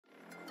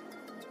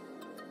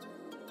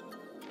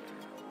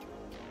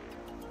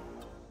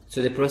So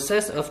the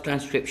process of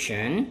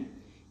transcription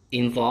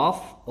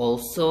involve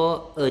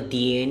also a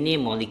DNA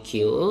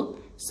molecule,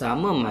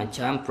 sama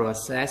macam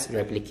proses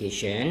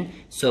replication.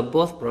 So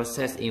both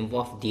process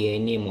involve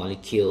DNA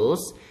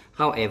molecules.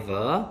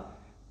 However,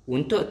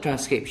 untuk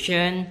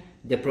transcription,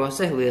 the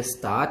process will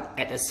start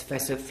at a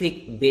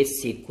specific base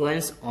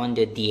sequence on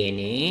the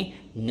DNA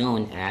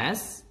known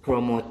as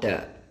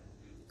promoter.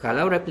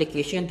 Kalau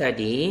replication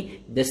tadi,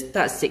 the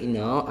start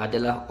signal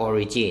adalah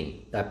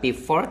origin. Tapi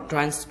for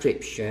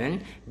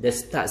transcription, the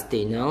start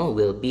signal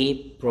will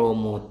be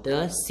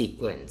promoter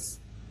sequence.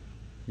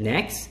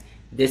 Next,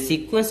 the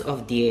sequence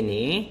of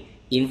DNA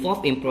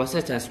involved in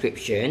process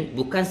transcription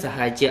bukan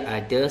sahaja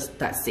ada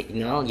start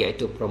signal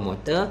iaitu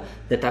promoter,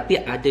 tetapi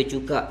ada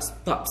juga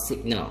stop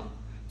signal.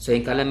 So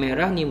yang color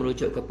merah ni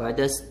merujuk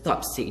kepada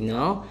stop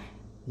signal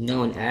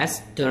known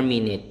as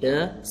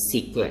terminator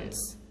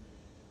sequence.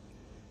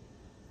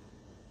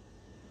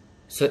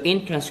 So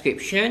in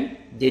transcription,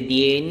 the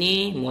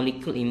DNA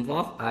molecule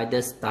involved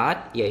ada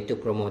start iaitu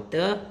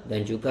promoter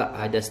dan juga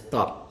ada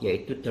stop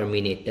iaitu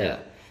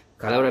terminator.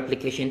 Kalau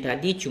replication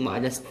tadi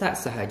cuma ada start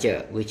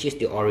sahaja, which is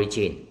the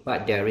origin,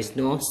 but there is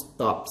no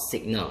stop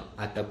signal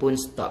ataupun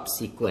stop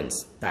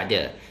sequence, tak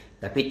ada.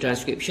 Tapi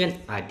transcription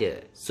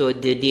ada. So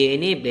the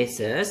DNA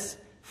bases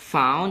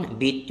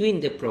found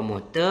between the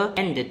promoter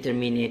and the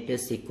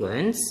terminator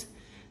sequence.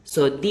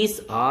 So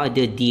these are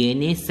the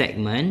DNA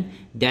segment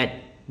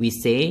that we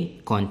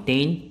say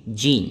contain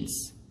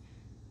genes.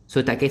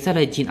 So tak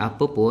kisahlah gene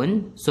apa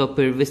pun. So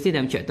previously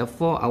dalam chapter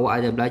 4 awak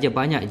ada belajar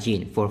banyak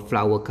gene for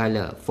flower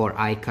color, for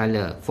eye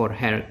color, for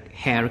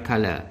hair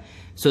color.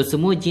 So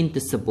semua gene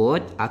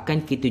tersebut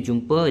akan kita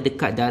jumpa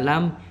dekat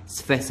dalam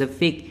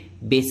specific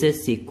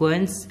basis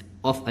sequence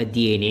of a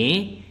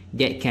DNA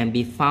that can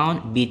be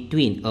found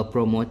between a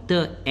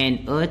promoter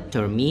and a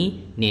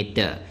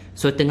terminator.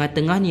 So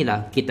tengah-tengah ni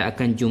lah kita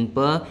akan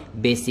jumpa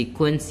base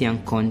sequence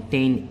yang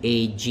contain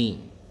a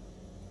gene.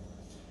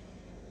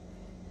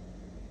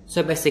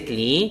 So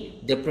basically,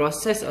 the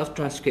process of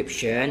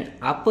transcription,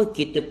 apa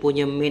kita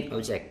punya main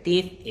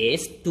objective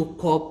is to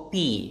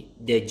copy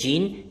the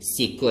gene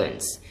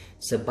sequence.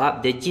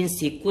 Sebab the gene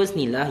sequence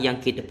ni lah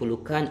yang kita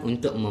perlukan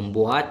untuk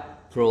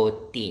membuat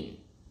protein.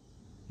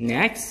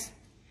 Next,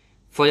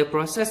 for the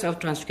process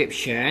of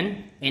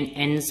transcription, an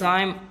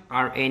enzyme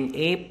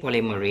RNA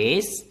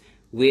polymerase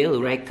will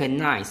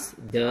recognize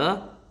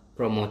the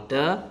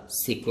promoter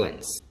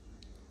sequence.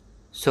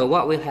 So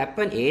what will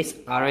happen is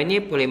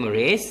RNA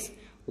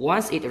polymerase,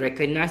 once it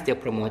recognizes the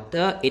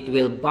promoter, it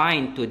will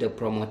bind to the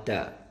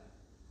promoter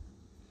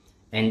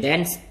and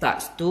then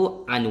starts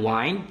to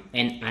unwind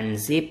and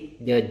unzip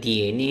the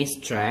DNA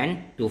strand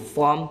to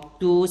form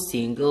two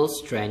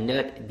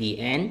single-stranded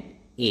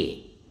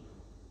DNA.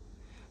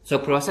 So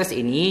proses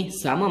ini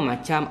sama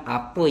macam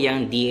apa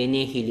yang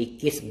DNA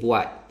helicase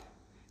buat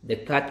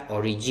dekat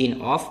origin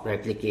of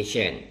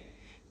replication.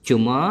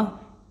 Cuma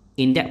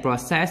in that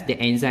process the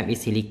enzyme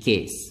is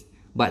helicase.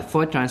 But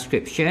for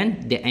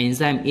transcription, the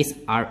enzyme is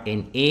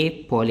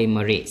RNA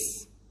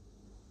polymerase.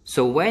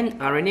 So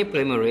when RNA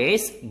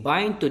polymerase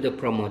bind to the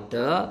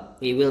promoter,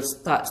 it will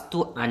start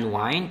to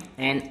unwind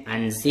and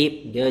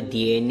unzip the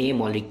DNA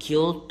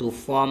molecule to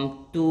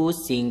form two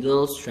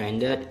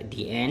single-stranded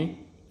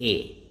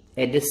DNA.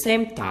 At the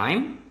same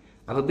time,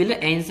 apabila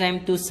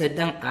enzyme tu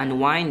sedang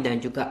unwind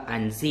dan juga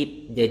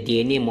unzip the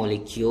DNA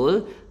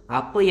molecule,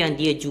 apa yang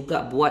dia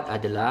juga buat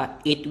adalah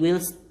it will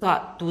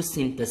start to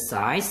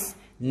synthesize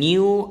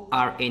new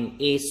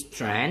RNA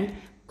strand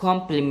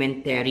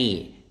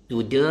complementary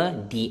to the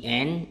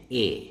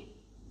DNA.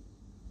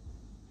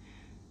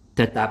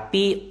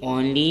 Tetapi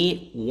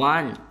only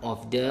one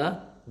of the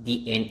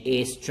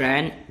DNA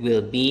strand will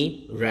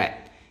be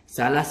read.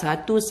 Salah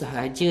satu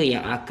sahaja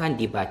yang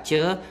akan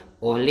dibaca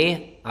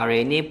oleh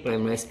RNA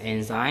polymerase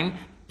enzyme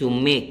to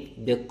make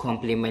the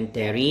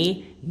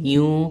complementary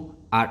new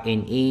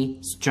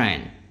RNA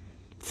strand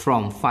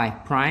from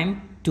 5'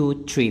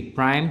 to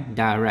 3'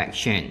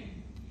 direction.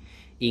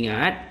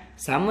 Ingat,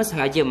 sama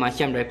sahaja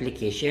macam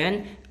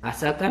replication,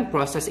 asalkan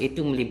proses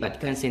itu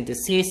melibatkan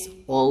sintesis,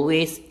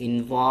 always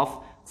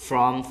involve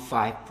from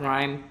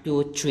 5'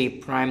 to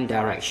 3'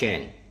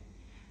 direction.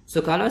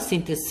 So kalau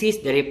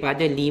sintesis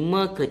daripada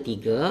 5 ke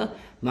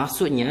 3,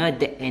 maksudnya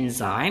the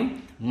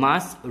enzyme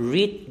must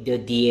read the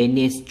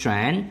DNA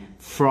strand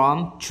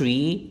from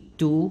 3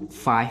 to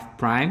 5'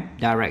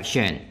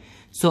 direction.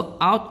 So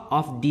out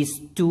of these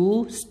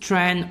two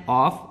strands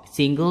of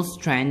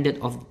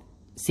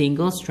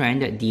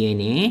single-stranded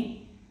DNA,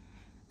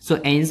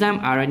 so enzyme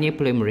RNA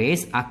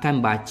polymerase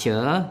akan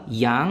baca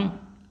yang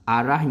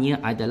arahnya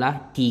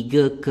adalah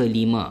 3 ke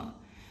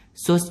 5.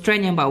 So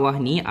strand yang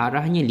bawah ni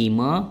arahnya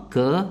 5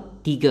 ke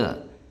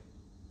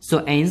 3.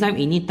 So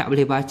enzyme ini tak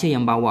boleh baca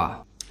yang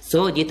bawah.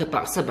 So dia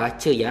terpaksa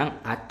baca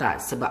yang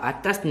atas. Sebab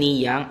atas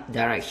ni yang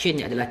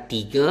direction adalah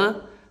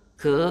 3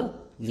 ke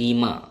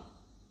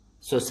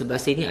 5. So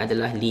sebelah sini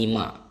adalah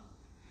 5.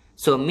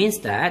 So means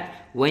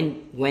that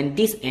when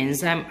this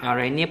enzyme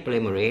RNA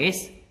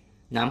polymerase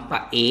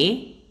nampak A,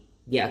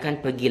 dia akan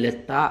pergi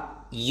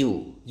letak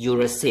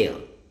uracil.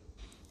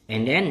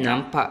 And then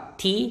nampak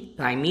T,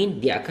 thymine,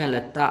 dia akan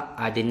letak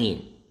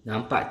adenin.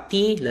 Nampak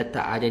T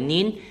letak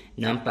adenin,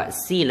 nampak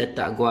C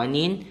letak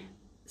guanin,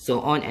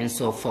 so on and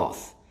so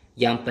forth.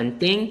 Yang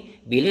penting,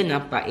 bila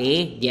nampak A,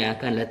 dia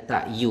akan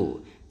letak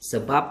U.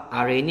 Sebab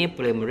RNA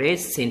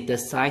polymerase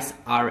synthesize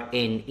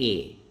RNA,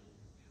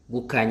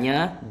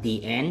 bukannya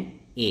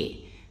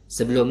DNA.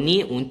 Sebelum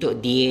ni, untuk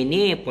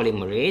DNA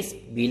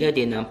polymerase, bila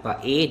dia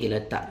nampak A, dia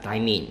letak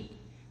thymine.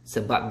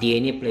 Sebab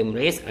DNA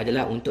polymerase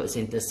adalah untuk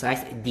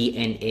synthesize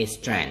DNA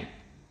strand.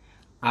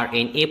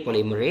 RNA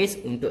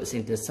polymerase untuk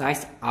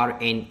synthesize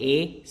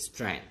RNA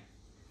strand.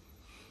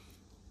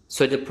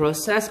 So the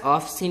process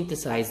of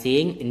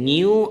synthesizing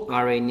new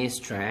RNA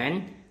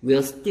strand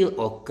will still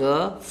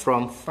occur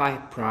from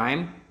 5'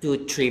 to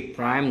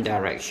 3'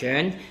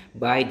 direction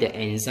by the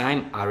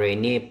enzyme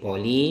RNA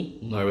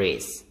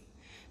polymerase.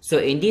 So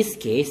in this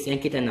case, yang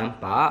kita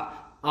nampak,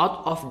 out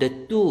of the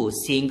 2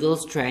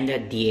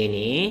 single-stranded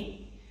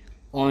DNA,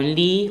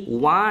 only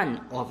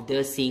one of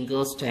the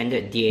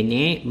single-stranded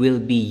DNA will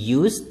be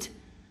used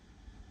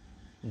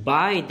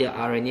by the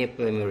RNA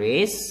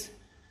polymerase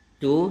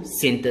to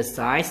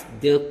synthesize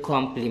the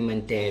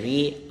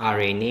complementary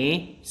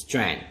RNA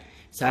strand.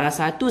 Salah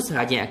satu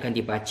sahaja yang akan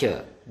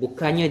dibaca,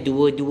 bukannya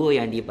dua-dua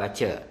yang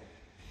dibaca.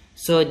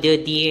 So, the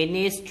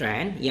DNA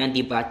strand yang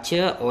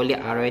dibaca oleh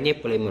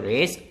RNA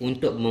polymerase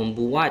untuk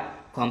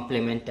membuat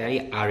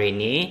complementary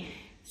RNA,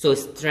 so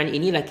strand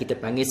inilah kita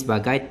panggil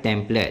sebagai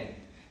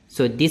template.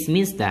 So this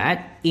means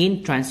that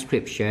in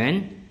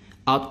transcription,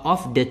 out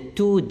of the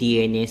 2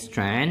 DNA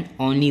strand,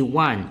 only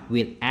one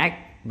will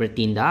act,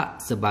 bertindak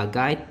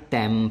sebagai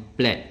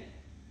template.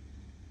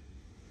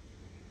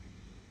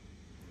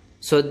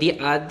 So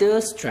the other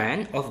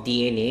strand of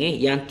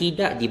DNA yang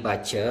tidak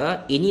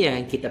dibaca, ini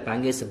yang kita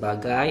panggil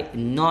sebagai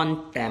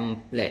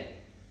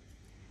non-template.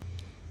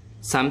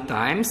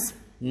 Sometimes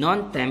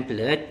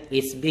non-template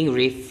is being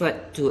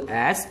referred to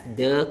as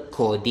the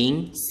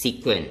coding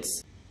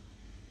sequence.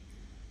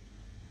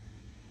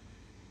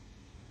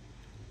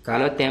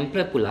 Kalau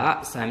template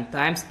pula,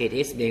 sometimes it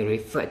is being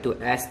referred to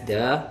as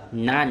the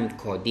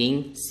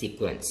non-coding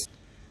sequence.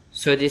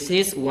 So this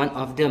is one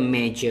of the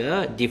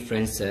major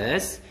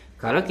differences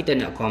kalau kita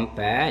nak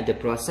compare the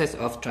process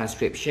of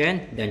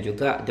transcription dan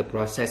juga the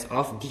process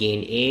of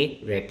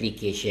DNA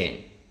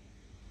replication.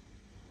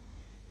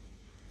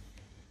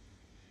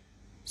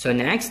 So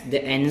next,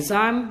 the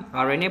enzyme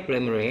RNA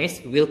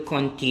polymerase will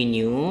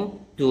continue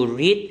to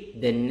read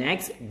the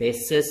next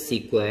bases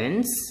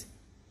sequence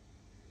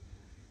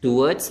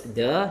towards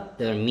the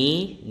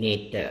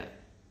terminator.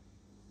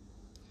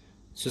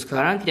 So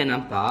sekarang kita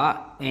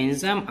nampak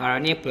enzyme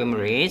RNA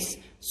polymerase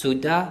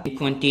sudah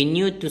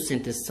continue to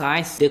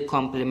synthesize the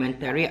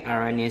complementary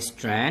RNA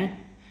strand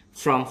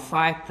from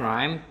 5'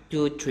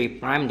 to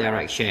 3'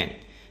 direction.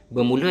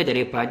 Bermula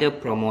daripada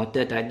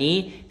promoter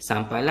tadi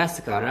sampailah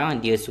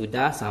sekarang dia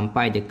sudah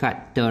sampai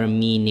dekat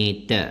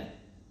terminator.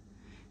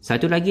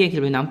 Satu lagi yang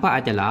kita boleh nampak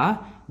adalah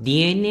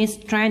DNA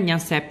strand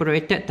yang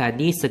separated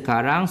tadi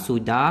sekarang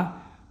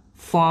sudah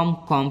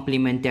form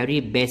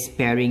complementary base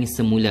pairing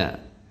semula.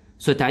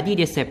 So tadi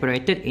dia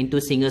separated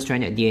into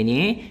single-stranded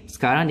DNA,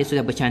 sekarang dia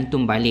sudah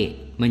bercantum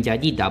balik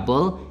menjadi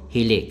double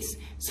helix.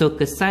 So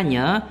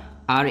kesannya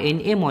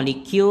RNA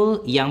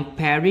molecule yang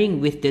pairing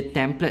with the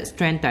template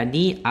strand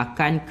tadi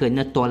akan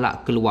kena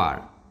tolak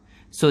keluar.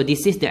 So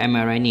this is the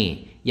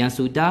mRNA yang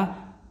sudah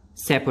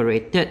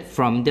separated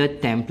from the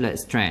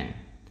template strand.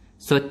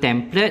 So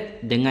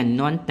template dengan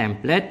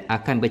non-template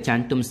akan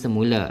bercantum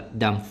semula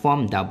dan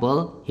form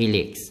double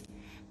helix.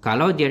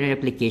 Kalau DNA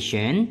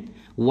replication,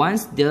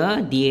 once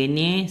the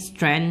DNA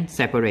strand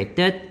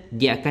separated,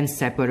 dia akan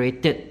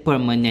separated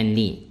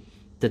permanently.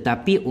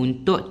 Tetapi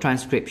untuk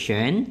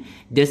transcription,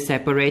 the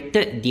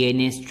separated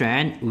DNA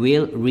strand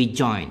will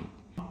rejoin,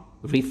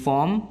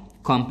 reform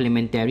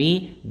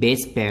complementary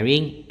base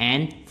pairing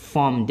and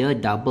form the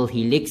double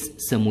helix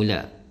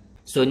semula.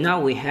 So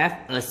now we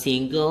have a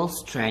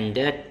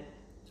single-stranded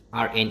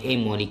RNA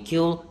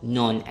molecule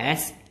known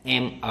as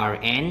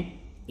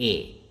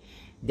mRNA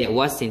that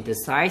was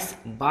synthesized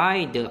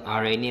by the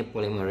RNA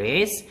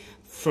polymerase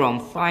from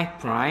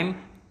 5'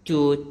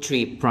 to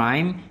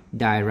 3'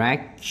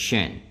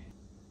 direction.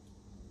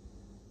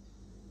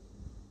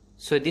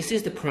 So this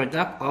is the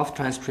product of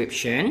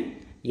transcription,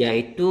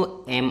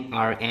 yaitu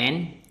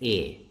mRNA.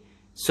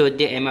 So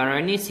the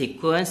mRNA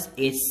sequence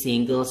is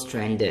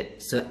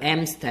single-stranded. So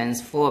M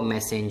stands for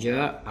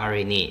messenger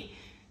RNA.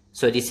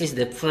 So this is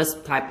the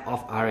first type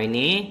of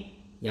RNA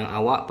yang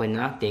awak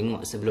pernah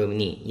tengok sebelum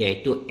ni,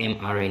 iaitu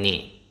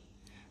mRNA.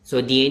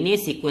 So DNA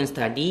sequence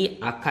tadi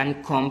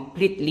akan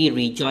completely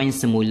rejoin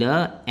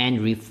semula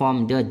and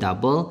reform the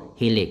double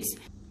helix.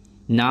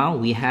 Now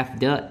we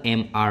have the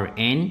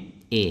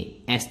mRNA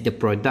as the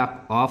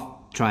product of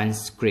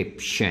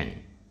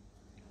transcription.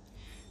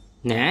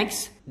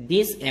 Next,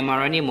 this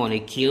mRNA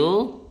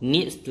molecule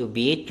needs to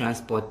be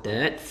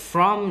transported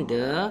from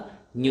the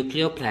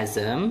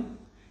nucleoplasm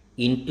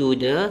into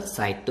the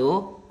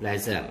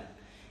cytoplasm.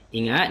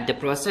 Ingat, the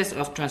process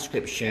of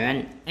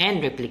transcription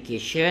and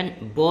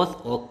replication both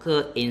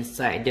occur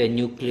inside the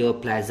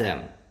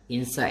nucleoplasm,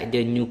 inside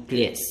the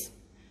nucleus.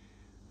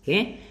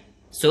 Okay,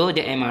 so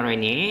the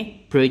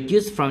mRNA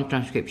produced from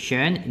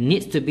transcription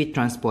needs to be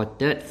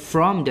transported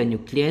from the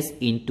nucleus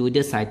into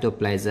the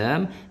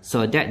cytoplasm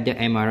so that the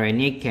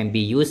mRNA can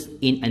be used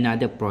in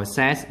another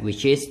process,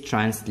 which is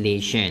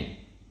translation.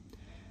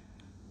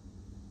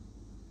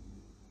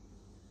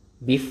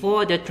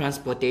 Before the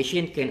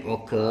transportation can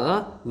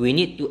occur, we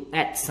need to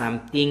add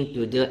something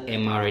to the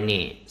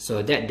mRNA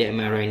so that the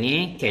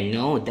mRNA can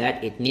know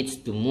that it needs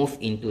to move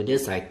into the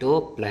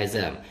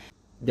cytoplasm.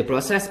 The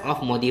process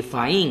of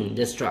modifying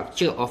the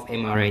structure of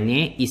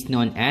mRNA is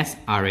known as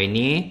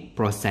RNA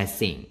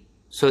processing.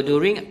 So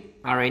during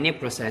RNA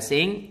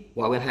processing,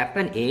 what will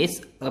happen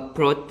is a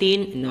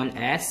protein known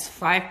as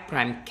 5'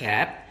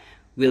 cap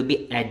will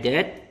be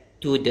added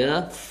to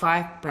the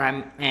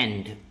 5'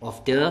 end of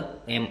the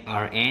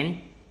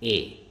mRNA.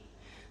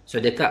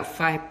 So dekat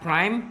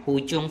 5',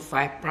 hujung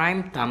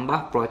 5'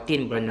 tambah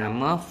protein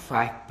bernama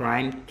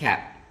 5'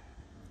 cap.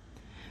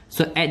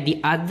 So at the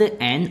other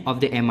end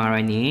of the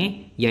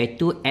mRNA,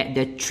 iaitu at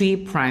the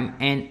 3'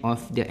 end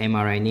of the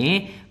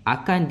mRNA,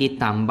 akan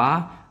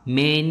ditambah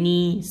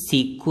many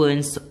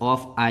sequence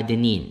of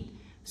adenine.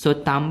 So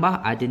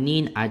tambah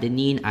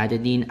adenin.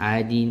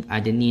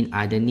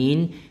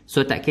 So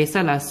tak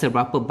kisahlah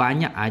seberapa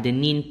banyak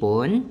adenin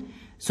pun.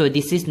 So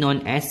this is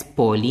known as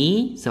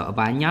poly. So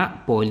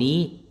banyak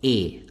poly A.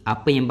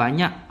 Apa yang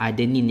banyak?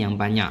 Adenin yang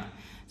banyak.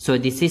 So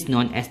this is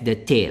known as the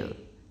tail.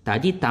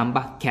 Tadi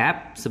tambah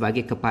cap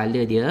sebagai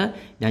kepala dia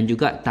dan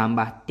juga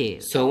tambah tail.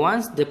 So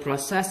once the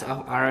process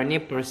of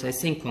RNA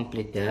processing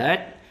completed,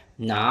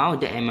 now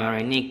the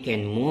mRNA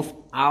can move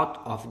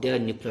out of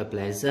the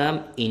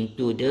nucleoplasm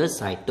into the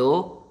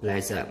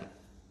cytoplasm.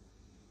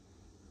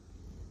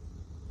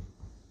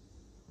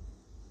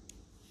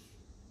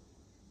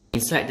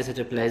 Inside the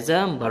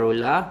cytoplasm,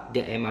 barulah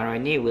the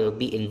mRNA will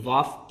be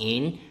involved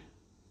in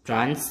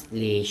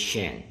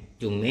translation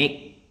to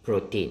make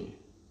protein.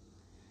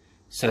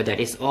 So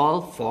that is all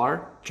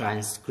for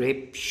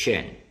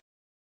transcription.